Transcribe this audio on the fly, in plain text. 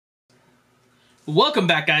Welcome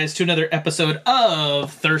back, guys, to another episode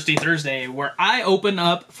of Thirsty Thursday, where I open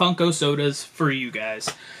up Funko sodas for you guys.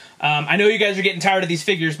 I know you guys are getting tired of these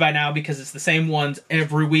figures by now because it's the same ones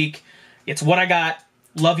every week. It's what I got.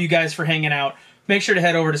 Love you guys for hanging out. Make sure to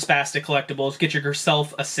head over to Spastic Collectibles. Get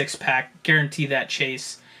yourself a 6-pack. Guarantee that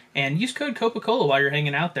chase. And use code Coca-Cola while you're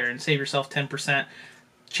hanging out there and save yourself 10%.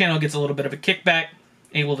 Channel gets a little bit of a kickback.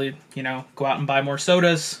 Able to, go out and buy more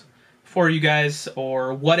sodas for you guys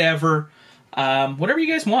or whatever. Whatever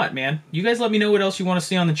you guys want, man. You guys let me know what else you want to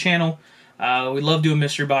see on the channel. We love doing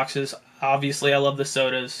mystery boxes. Obviously, I love the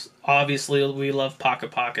sodas. Obviously, we love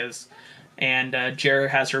Pocket Pacas. And Jara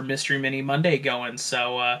has her Mystery Mini Monday going.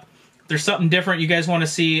 So, if there's something different you guys want to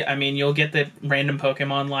see, I mean, you'll get the random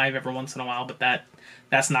Pokemon live every once in a while, but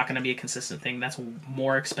that's not going to be a consistent thing. That's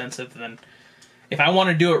more expensive than... If I want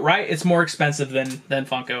to do it right, it's more expensive than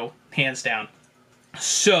Funko, hands down.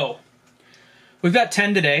 So, we've got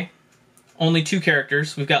 10 today. Only 2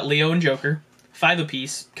 characters. We've got Leo and Joker. 5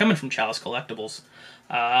 apiece. Coming from Chalice Collectibles.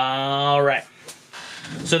 Alright.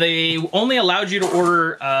 So they only allowed you to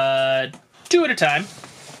order 2 at a time.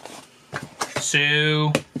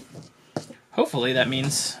 So hopefully that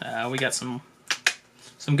means we got some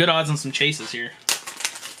good odds on some chases here.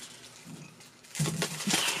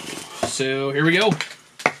 So here we go.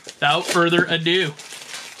 Without further ado.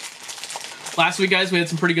 Last week, guys, we had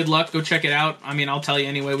some pretty good luck. Go check it out. I mean, I'll tell you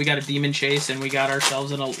anyway. We got a Demon Chase, and we got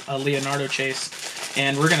ourselves a Leonardo Chase.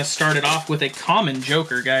 And we're going to start it off with a common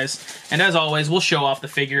Joker, guys. And as always, we'll show off the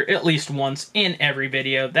figure at least once in every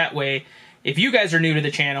video. That way, if you guys are new to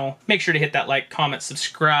the channel, make sure to hit that like, comment,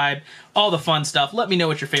 subscribe, all the fun stuff. Let me know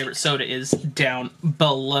what your favorite soda is down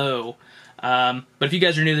below. But if you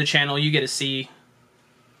guys are new to the channel, you get to see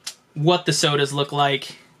what the sodas look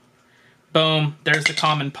like. Boom. There's the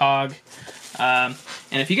common Pog. And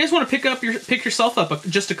if you guys want to pick yourself up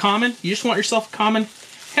just a common, you just want yourself a common,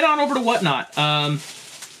 head on over to Whatnot.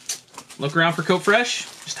 Look around for Coat Fresh,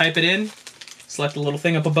 just type it in, select the little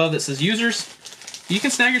thing up above that says users. You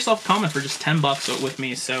can snag yourself a common for just $10 with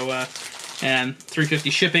me. So, and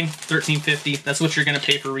 $3.50 shipping, $13.50. That's what you're going to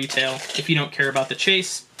pay for retail if you don't care about the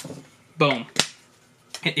chase. Boom.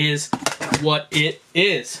 It is what it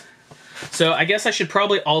is. So I guess I should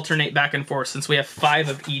probably alternate back and forth since we have 5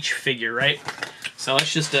 of each figure, right? So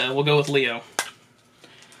let's just, we'll go with Leo.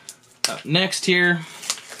 Up next here.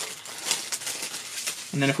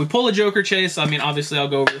 And then if we pull a Joker chase, I mean, obviously I'll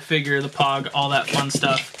go over the figure, the Pog, all that fun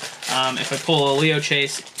stuff. If I pull a Leo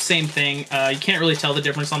chase, same thing. You can't really tell the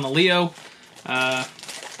difference on the Leo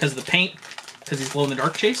because of the paint, because he's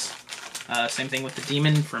glow-in-the-dark chase. Same thing with the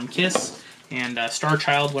Demon from Kiss. And Star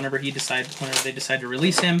Child, whenever they decide to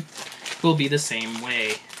release him, will be the same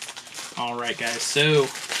way. Alright, guys, so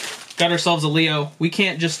got ourselves a Leo. We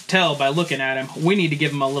can't just tell by looking at him. We need to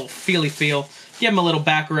give him a little feely feel. Give him a little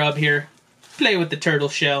back rub here. Play with the turtle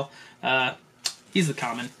shell. He's the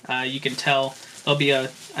common. You can tell there'll be an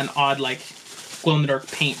odd, like, glow-in-the-dark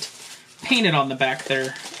paint painted on the back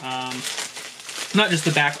there. Not just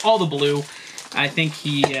the back, all the blue. I think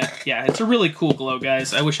yeah, it's a really cool glow,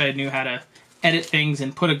 guys. I wish I knew how to edit things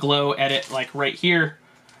and put a glow edit like right here.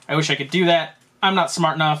 I wish I could do that. I'm not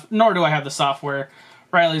smart enough, nor do I have the software.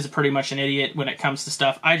 Riley's pretty much an idiot when it comes to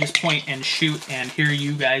stuff. I just point and shoot, and here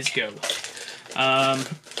you guys go.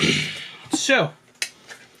 So,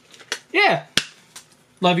 yeah.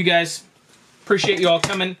 Love you guys. Appreciate you all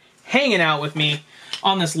coming, hanging out with me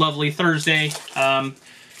on this lovely Thursday. I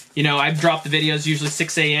drop the videos usually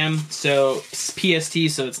 6 a.m. so PST,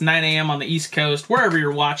 so it's 9 a.m. on the East Coast, wherever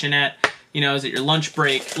you're watching at. Is it your lunch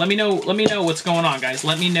break? Let me know what's going on, guys.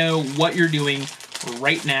 Let me know what you're doing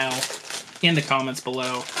right now in the comments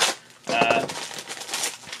below.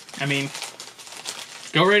 I mean,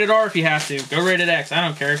 go rated R if you have to. Go rated X. I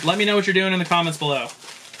don't care. Let me know what you're doing in the comments below.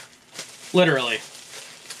 Literally.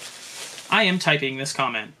 I am typing this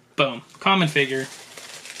comment. Boom. Common figure.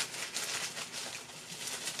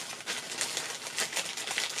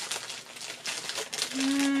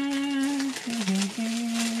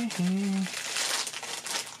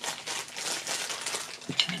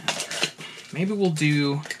 Maybe we'll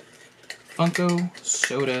do Funko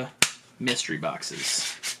Soda mystery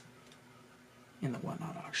boxes in the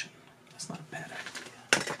Whatnot auction. That's not a bad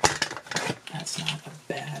idea. That's not a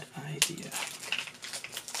bad idea.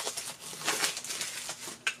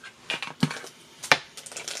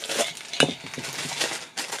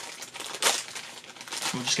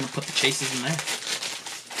 I'm just going to put the chases in there.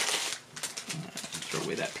 Throw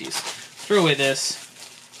away that piece. Throw away this.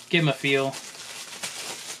 Give them a feel.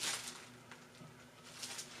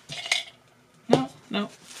 No.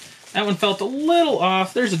 That one felt a little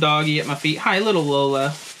off. There's a doggy at my feet. Hi, little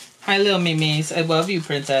Lola. Hi, little Mimis. I love you,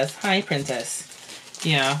 Princess. Hi, Princess.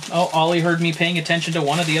 Yeah. Oh, Ollie heard me paying attention to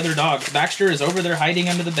one of the other dogs. Baxter is over there hiding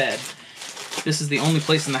under the bed. This is the only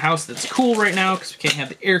place in the house that's cool right now because we can't have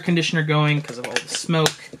the air conditioner going because of all the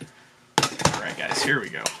smoke. All right, guys, here we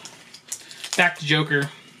go. Back to Joker.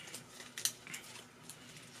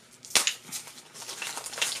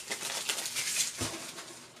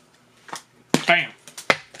 Bam.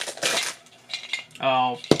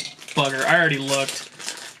 Oh, bugger. I already looked.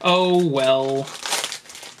 Oh, well.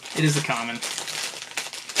 It is a common.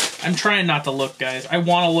 I'm trying not to look, guys. I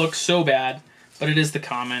want to look so bad, but it is the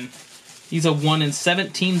common. He's a 1 in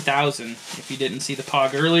 17,000. If you didn't see the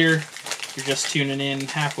POG earlier, you're just tuning in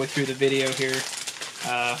halfway through the video here.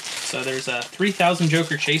 So there's 3,000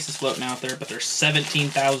 Joker chases floating out there, but there's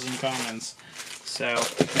 17,000 commons. So,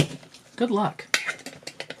 good luck.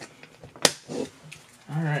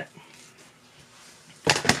 All right.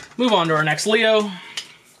 Move on to our next Leo.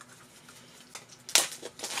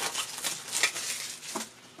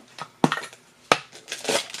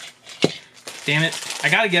 Damn it. I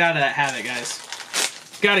gotta get out of that habit, guys.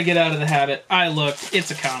 Gotta get out of the habit. I looked.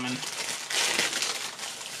 It's a common.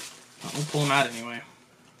 We'll pull him out anyway.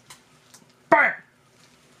 Bam!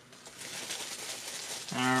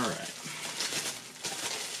 Alright.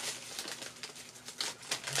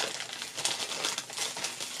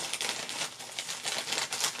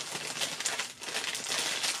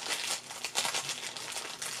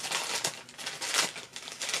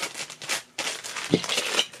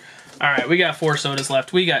 Alright, we got 4 sodas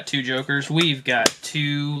left. We got 2 Jokers. We've got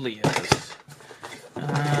 2 Leos. We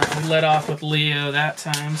let off with Leo that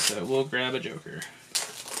time, so we'll grab a Joker.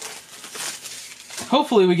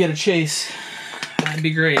 Hopefully we get a chase. That'd be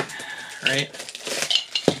great, right?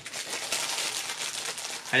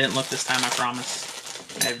 I didn't look this time, I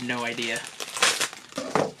promise. I have no idea.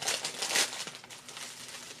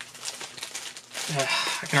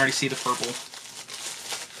 I can already see the purple.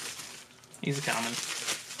 He's a common.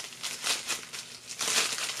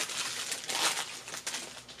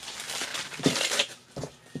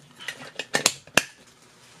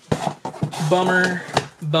 Bummer,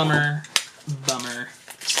 bummer, bummer.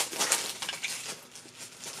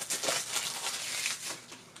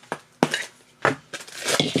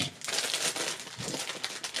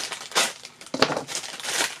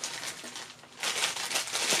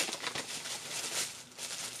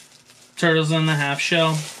 Turtles in the half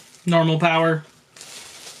shell. Normal power.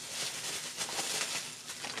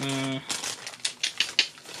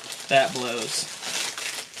 That blows.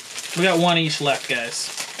 We got 1 each left,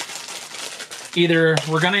 guys. Either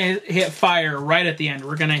we're going to hit fire right at the end,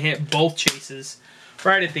 we're going to hit both chases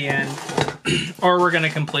right at the end, or we're going to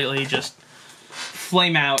completely just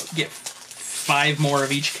flame out, get 5 more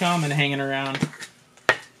of each common hanging around.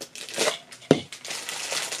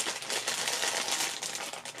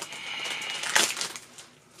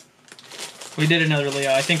 We did another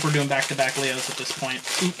Leo. I think we're doing back-to-back Leos at this point.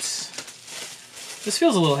 Oops. This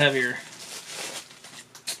feels a little heavier.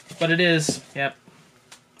 But it is. Yep.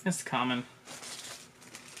 It's the common.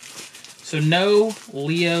 So no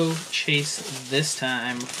Leo chase this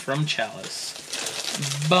time from Chalice.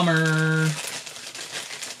 Bummer.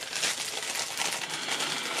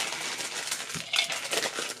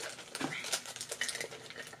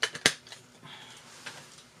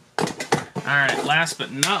 Alright, last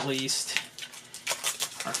but not least,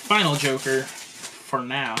 our final Joker for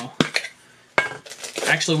now.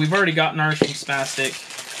 Actually, we've already gotten ours from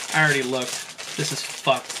Spastic. I already looked. This is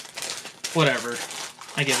fucked. Whatever.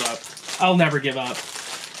 I give up. I'll never give up.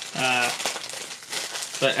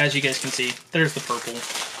 But as you guys can see, there's the purple.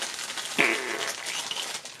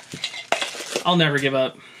 I'll never give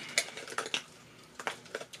up.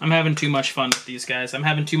 I'm having too much fun with these guys. I'm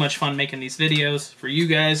having too much fun making these videos for you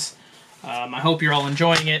guys. I hope you're all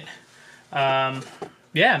enjoying it.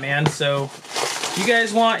 Yeah, man, so if you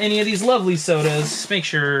guys want any of these lovely sodas, make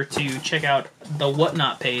sure to check out the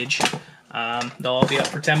Whatnot page. They'll all be up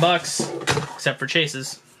for $10, except for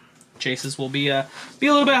chases. Chases will be a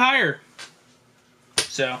little bit higher.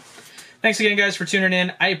 So, thanks again, guys, for tuning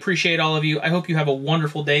in. I appreciate all of you. I hope you have a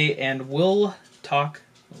wonderful day, and we'll talk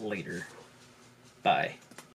later. Bye.